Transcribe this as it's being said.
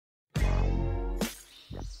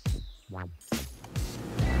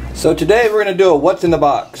So today we're going to do a what's in the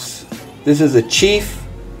box. This is a Chief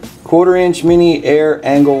 1/4 inch mini air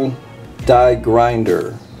angle die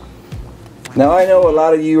grinder. Now I know a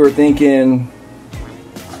lot of you are thinking,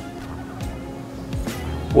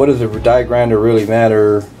 what does a die grinder really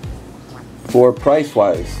matter for price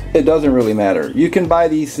wise? It doesn't really matter. You can buy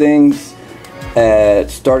these things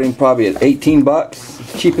at starting probably at 18 bucks,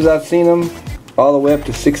 as cheap as I've seen them, all the way up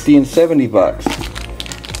to 60 and 70 bucks.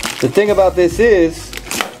 The thing about this is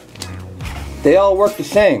they all work the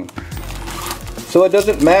same. So it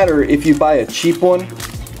doesn't matter if you buy a cheap one,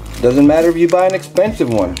 doesn't matter if you buy an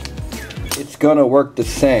expensive one, it's gonna work the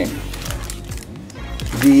same.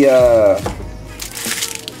 The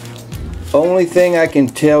only thing I can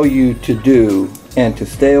tell you to do and to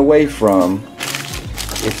stay away from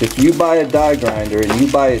is if you buy a die grinder and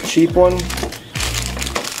you buy a cheap one,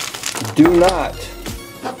 do not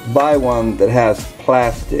buy one that has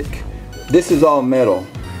plastic. This is all metal.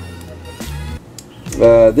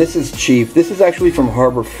 This is cheap. This is actually from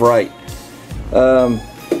Harbor Freight. The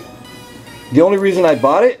only reason I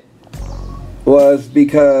bought it was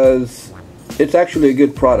because it's actually a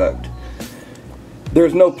good product.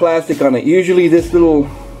 There's no plastic on it. Usually this little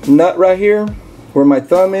nut right here, where my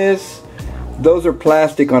thumb is, those are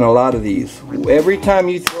plastic on a lot of these. Every time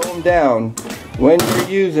you throw them down, when you're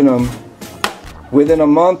using them, within a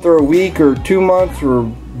month or a week or 2 months, or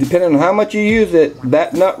depending on how much you use it,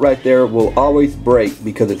 that nut right there will always break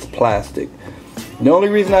because it's plastic. The only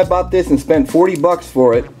reason I bought this and spent 40 bucks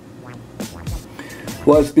for it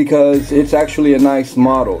was because it's actually a nice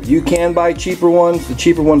model. You can buy cheaper ones. The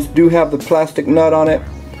cheaper ones do have the plastic nut on it.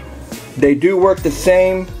 They do work the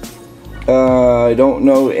same. I don't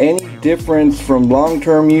know any difference from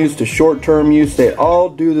long-term use to short-term use. They all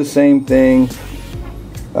do the same thing.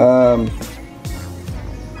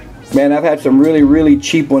 Man, I've had some really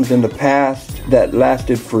cheap ones in the past that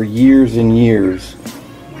lasted for years and years.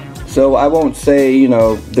 So I won't say, you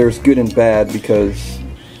know, there's good and bad, because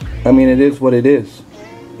I mean, it is what it is.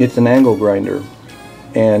 It's an angle grinder,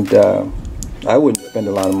 and I wouldn't spend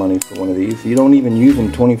a lot of money for one of these. You don't even use them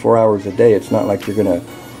 24 hours a day. It's not like you're gonna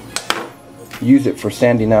use it for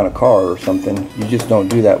sanding out a car or something. You just don't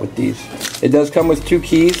do that with these. It does come with 2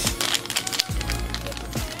 keys.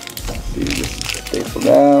 See, this is stapled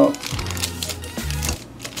out.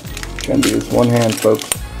 Trying to do this one hand, folks.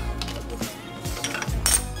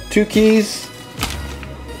 2 keys,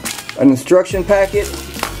 an instruction packet.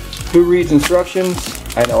 Who reads instructions?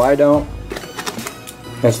 I know I don't.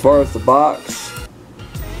 As far as the box,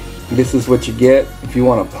 this is what you get if you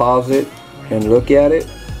want to pause it and look at it.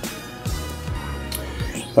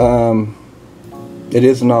 It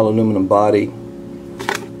is an all aluminum body,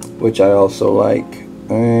 which I also like.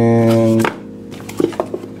 And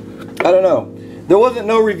I don't know. There wasn't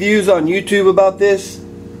no reviews on YouTube about this,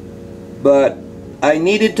 but I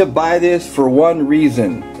needed to buy this for one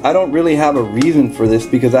reason. I don't really have a reason for this,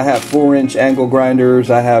 because I have 4-inch angle grinders,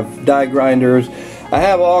 I have die grinders, I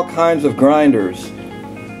have all kinds of grinders.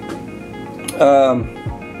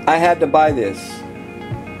 I had to buy this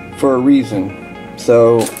for a reason,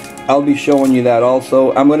 so I'll be showing you that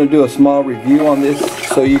also. I'm going to do a small review on this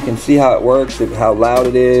so you can see how it works, how loud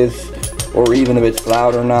it is, or even if it's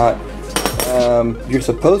loud or not. You're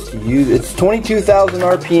supposed to use, it's 22,000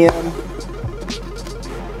 RPM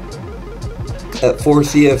at 4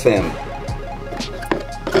 CFM.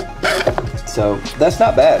 So that's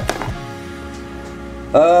not bad.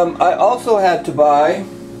 I also had to buy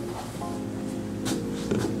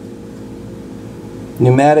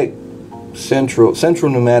Central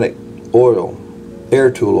Pneumatic oil, air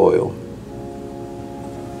tool oil.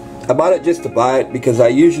 I bought it just to buy it because I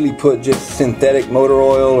usually put just synthetic motor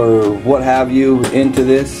oil or what have you into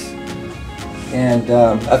this, and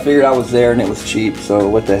I figured I was there and it was cheap, so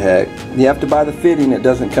what the heck. You have to buy the fitting. It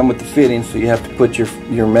doesn't come with the fitting, so you have to put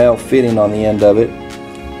your male fitting on the end of it,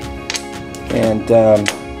 and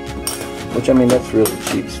which, I mean, that's really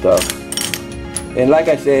cheap stuff. And like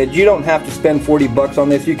I said, you don't have to spend 40 bucks on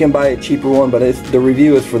this. You can buy a cheaper one, but the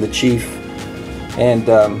review is for the Chief, and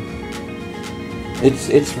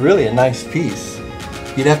it's really a nice piece.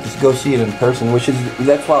 You'd have to go see it in person, which is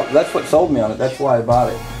that's what sold me on it. That's why I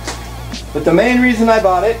bought it. But the main reason I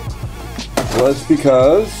bought it was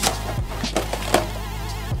because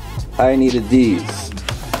I needed these.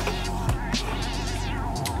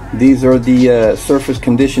 These are the surface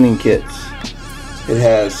conditioning kits. It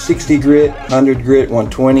has 60 grit, 100 grit,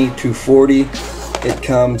 120, 240. It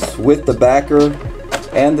comes with the backer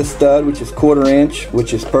and the stud, which is 1/4 inch,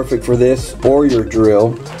 which is perfect for this or your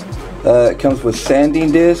drill. It comes with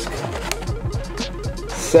sanding disc,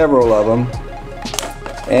 several of them,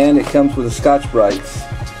 and it comes with a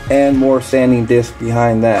Scotch-Brites and more sanding disc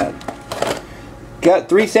behind that. Got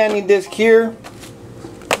 3 sanding discs here.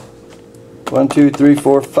 1, 2, 3,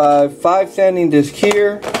 4, 5. 5 sanding discs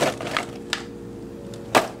here.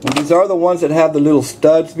 And these are the ones that have the little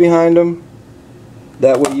studs behind them.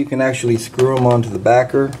 That way you can actually screw them onto the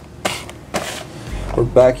backer or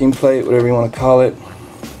backing plate, whatever you want to call it.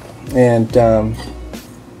 And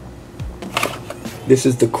this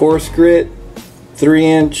is the coarse grit,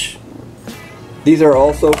 3-inch. These are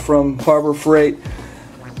also from Harbor Freight.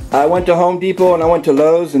 I went to Home Depot and I went to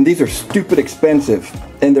Lowe's, and these are stupid expensive,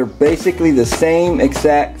 and they're basically the same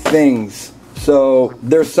exact things. So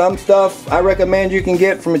there's some stuff I recommend you can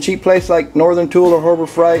get from a cheap place like Northern Tool or Harbor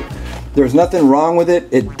Freight. There's nothing wrong with it.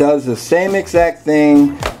 It does the same exact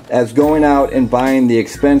thing as going out and buying the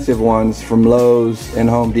expensive ones from Lowe's and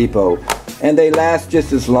Home Depot, and they last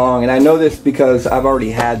just as long. And I know this because I've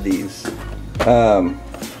already had these.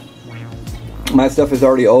 My stuff is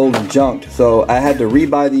already old and junked, so I had to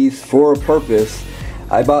rebuy these for a purpose.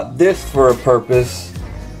 I bought this for a purpose,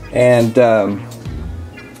 and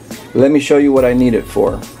let me show you what I need it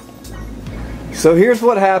for. So here's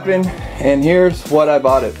what happened, and here's what I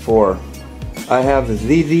bought it for. I have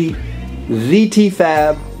the ZT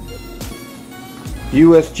Fab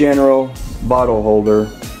US General bottle holder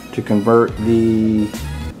to convert the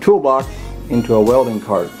toolbox into a welding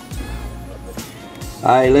cart.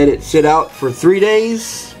 I let it sit out for 3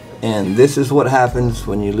 days, and this is what happens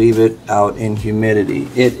when you leave it out in humidity.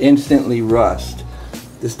 It instantly rusts.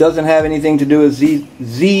 This doesn't have anything to do with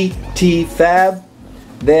ZT Fab.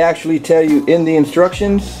 They actually tell you in the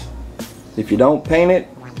instructions, if you don't paint it,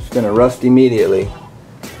 it's going to rust immediately.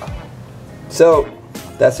 So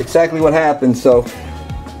that's exactly what happened. So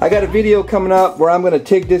I got a video coming up where I'm going to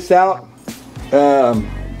TIG this out.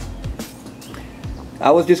 I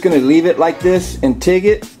was just going to leave it like this and TIG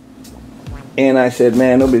it, and I said,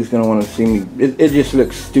 man, nobody's going to want to see me. It just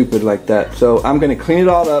looks stupid like that. So I'm going to clean it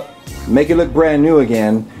all up, make it look brand new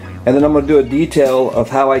again, and then I'm going to do a detail of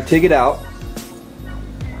how I TIG it out,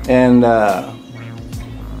 and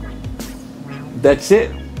that's it.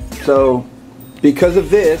 So because of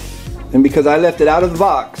this, and because I left it out of the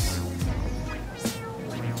box,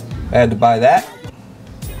 I had to buy that,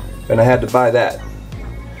 and I had to buy that.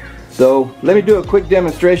 So let me do a quick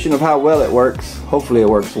demonstration of how well it works. Hopefully it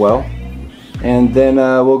works well, and then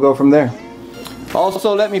we'll go from there.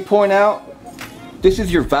 Also, let me point out, this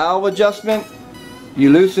is your valve adjustment. You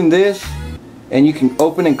loosen this and you can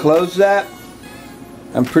open and close that.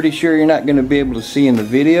 I'm pretty sure you're not going to be able to see in the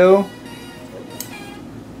video,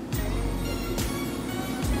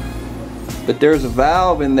 but there's a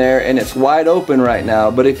valve in there and it's wide open right now.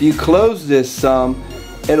 But if you close this some,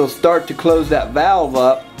 it'll start to close that valve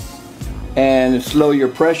up and slow your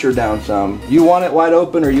pressure down some. You want it wide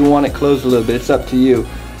open or you want it closed a little bit, it's up to you.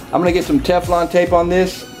 I'm gonna get some Teflon tape on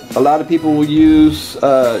this. A lot of people will use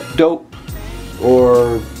dope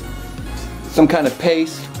or some kind of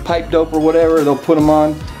paste, pipe dope or whatever, they'll put them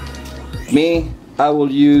on. Me, I will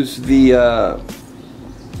use the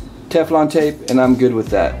Teflon tape, and I'm good with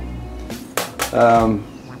that. I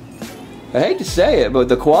hate to say it, but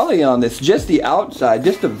the quality on this, just the outside,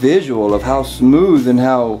 just the visual of how smooth and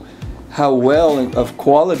how well of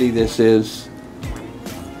quality this is,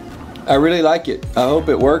 I really like it. I hope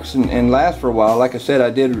it works and lasts for a while. Like I said, I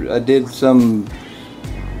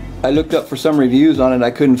looked up for some reviews on it.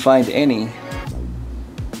 I couldn't find any,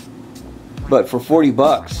 but for 40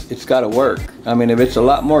 bucks it's got to work. I mean, if it's a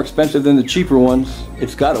lot more expensive than the cheaper ones,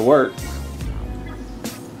 it's got to work.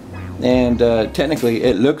 And technically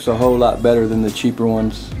it looks a whole lot better than the cheaper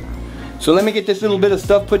ones. So let me get this little bit of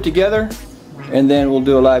stuff put together, and then we'll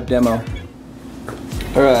do a live demo.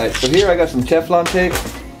 Alright, so here I got some Teflon tape.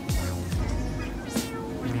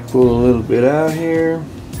 Pull a little bit out here.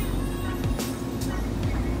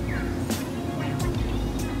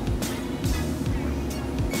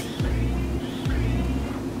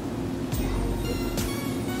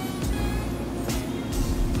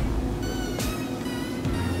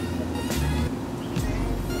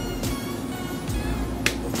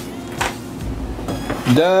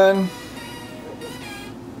 Done.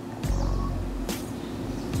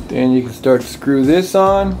 Then you can start to screw this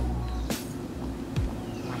on,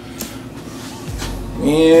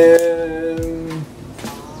 and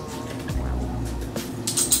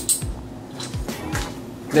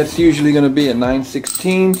that's usually going to be at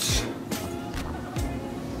 9/16.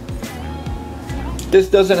 This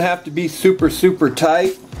doesn't have to be super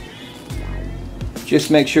tight,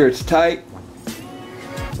 just make sure it's tight.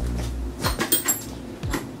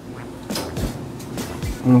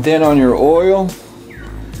 And then on your oil,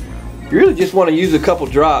 You really just want to use a couple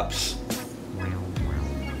drops.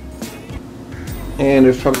 And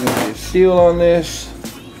there's probably going to be a seal on this.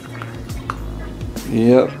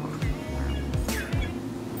 Yep.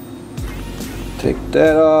 Take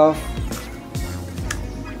that off.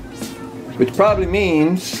 Which probably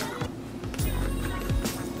means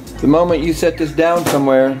the moment you set this down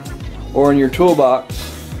somewhere or in your toolbox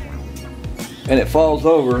and it falls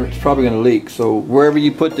over, it's probably going to leak. So wherever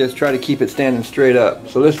you put this, try to keep it standing straight up.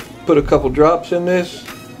 So let's put a couple drops in this.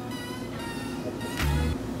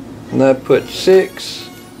 And I put 6.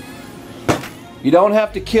 You don't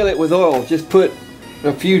have to kill it with oil, just put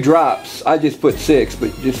a few drops. I just put 6,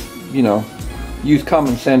 but just, you know, use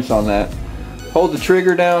common sense on that. Hold the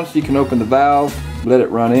trigger down so you can open the valve, let it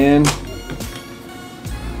run in.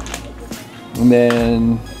 And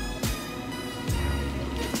then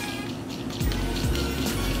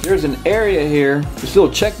there's an area here, this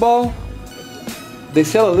little check ball. They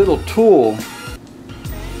sell a little tool.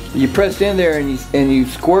 You press in there and you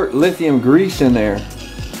squirt lithium grease in there.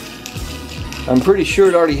 I'm pretty sure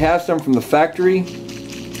it already has some from the factory.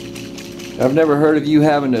 I've never heard of you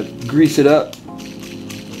having to grease it up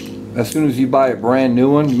as soon as you buy a brand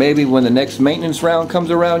new one. Maybe when the next maintenance round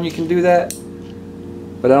comes around you can do that.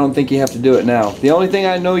 But I don't think you have to do it now. The only thing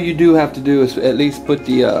I know you do have to do is at least put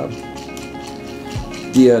the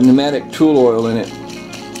pneumatic tool oil in it.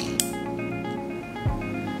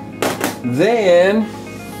 Then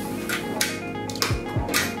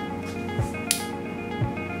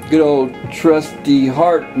good old trusty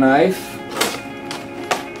Hart knife.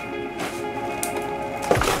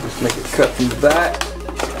 Just make it cut from the back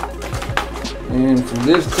and from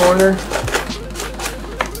this corner.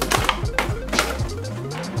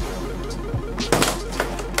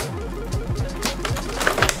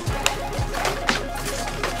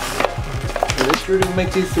 They sure do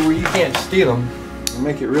make these so where you can't steal them. They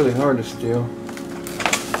make it really hard to steal.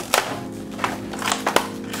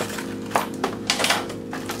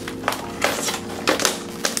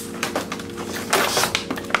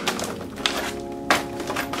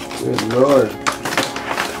 Good Lord.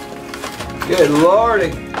 Good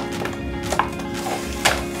Lordy.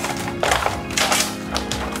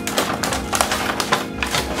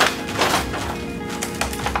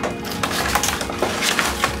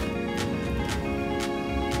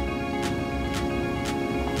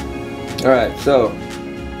 Alright, so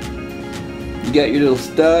you got your little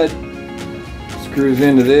stud, screws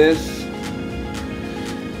into this.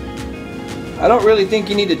 I don't really think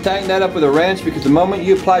you need to tighten that up with a wrench, because the moment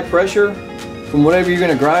you apply pressure from whatever you're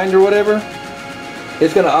going to grind or whatever,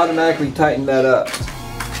 it's going to automatically tighten that up.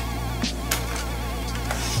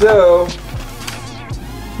 So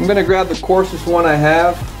I'm going to grab the coarsest one I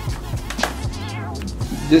have.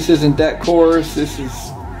 This isn't that coarse. This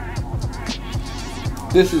is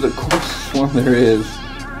the coarsest one there is.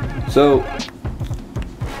 So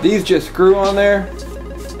these just screw on there.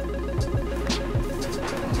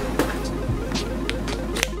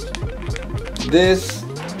 This,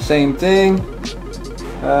 same thing.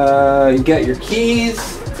 You got your keys.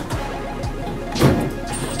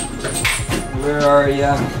 Where are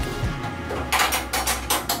ya?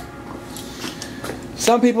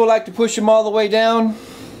 Some people like to push them all the way down.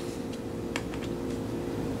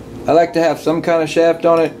 I like to have some kind of shaft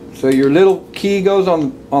on it. So your little key goes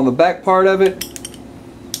on the back part of it.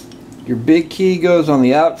 Your big key goes on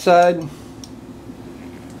the outside.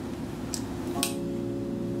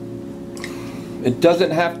 It doesn't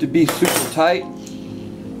have to be super tight.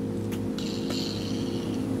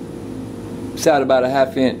 It's out about a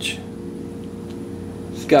 ½ inch.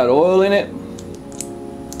 It's got oil in it.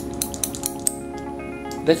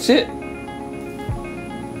 That's it.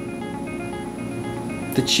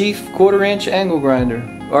 The Chief 1/4 inch angle grinder.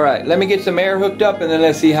 Alright, let me get some air hooked up and then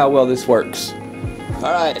let's see how well this works.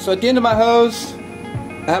 Alright, so at the end of my hose,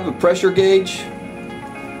 I have a pressure gauge.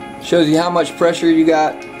 Shows you how much pressure you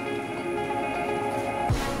got.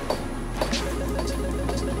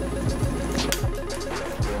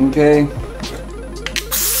 Okay.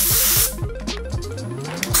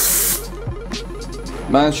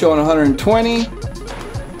 Mine's showing 120.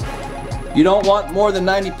 You don't want more than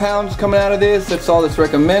 90 pounds coming out of this. That's all that's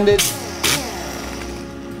recommended.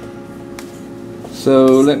 So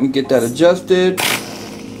let me get that adjusted.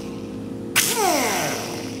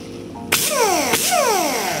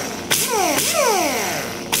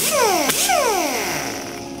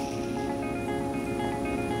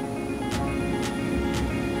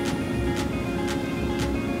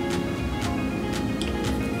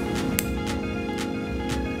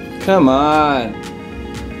 Come on.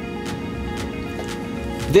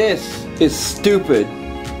 This is stupid.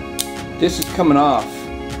 This is coming off.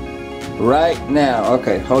 right now.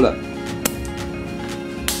 Okay, hold up.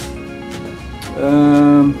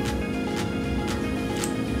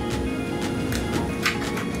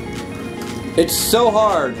 It's so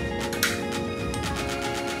hard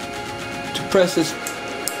to press this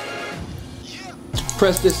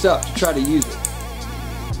up to try to use it.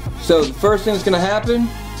 So the first thing that's going to happen,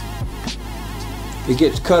 it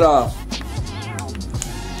gets cut off,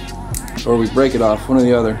 or we break it off, one or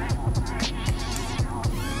the other.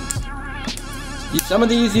 Some of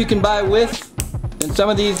these you can buy with, and some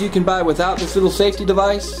of these you can buy without this little safety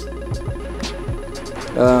device.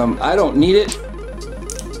 I don't need it.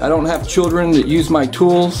 I don't have children that use my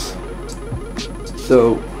tools,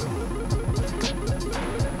 so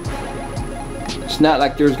it's not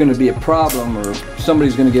like there's going to be a problem or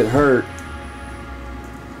somebody's going to get hurt.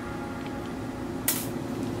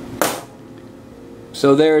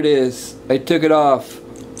 So there it is. I took it off.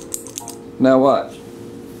 Now watch.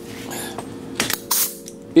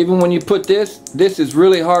 Even when you put this is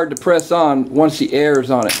really hard to press on once the air is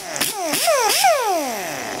on it.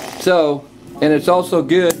 So, and it's also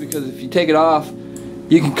good because if you take it off,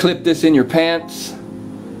 you can clip this in your pants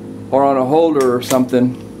or on a holder or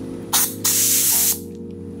something.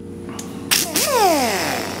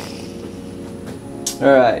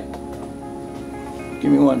 Alright.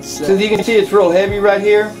 Give me 1 second. So as you can see, it's real heavy right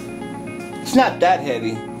here. It's not that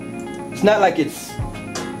heavy. It's not like it's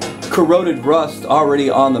corroded rust already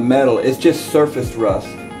on the metal. It's just surface rust.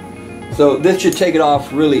 So this should take it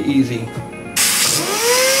off really easy.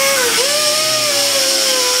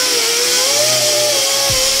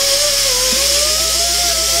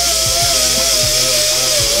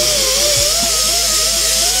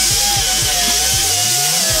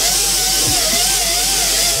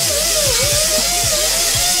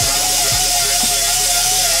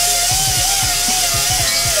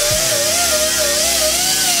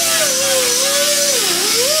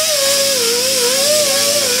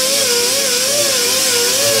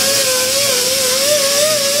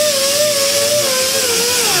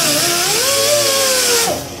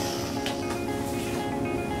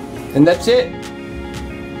 And that's it.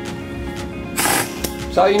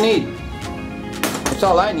 That's all you need. That's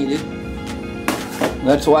all I needed.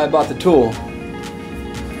 That's why I bought the tool.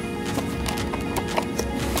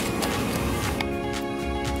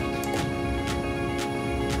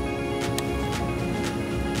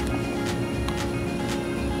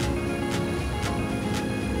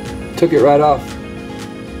 Took it right off.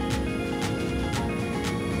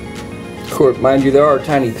 Of course, mind you, there are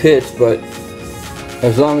tiny pits, but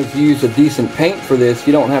as long as you use a decent paint for this,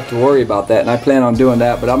 you don't have to worry about that, and I plan on doing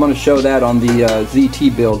that, but I'm going to show that on the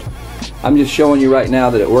ZT build. I'm just showing you right now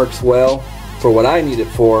that it works well for what I need it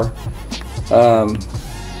for.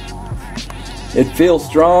 It feels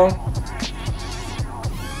strong.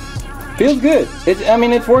 Feels good. I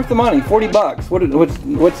mean, it's worth the money. 40 bucks.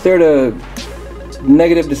 What's there to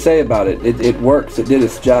negative to say about it? It works. It did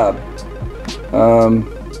its job. I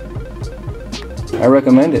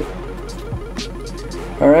recommend it.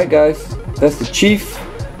 Alright guys, that's the Chief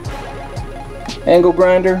angle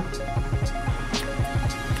grinder.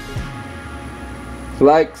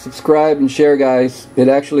 Like, subscribe, and share guys. It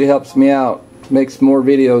actually helps me out. Makes more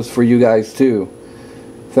videos for you guys too.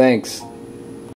 Thanks.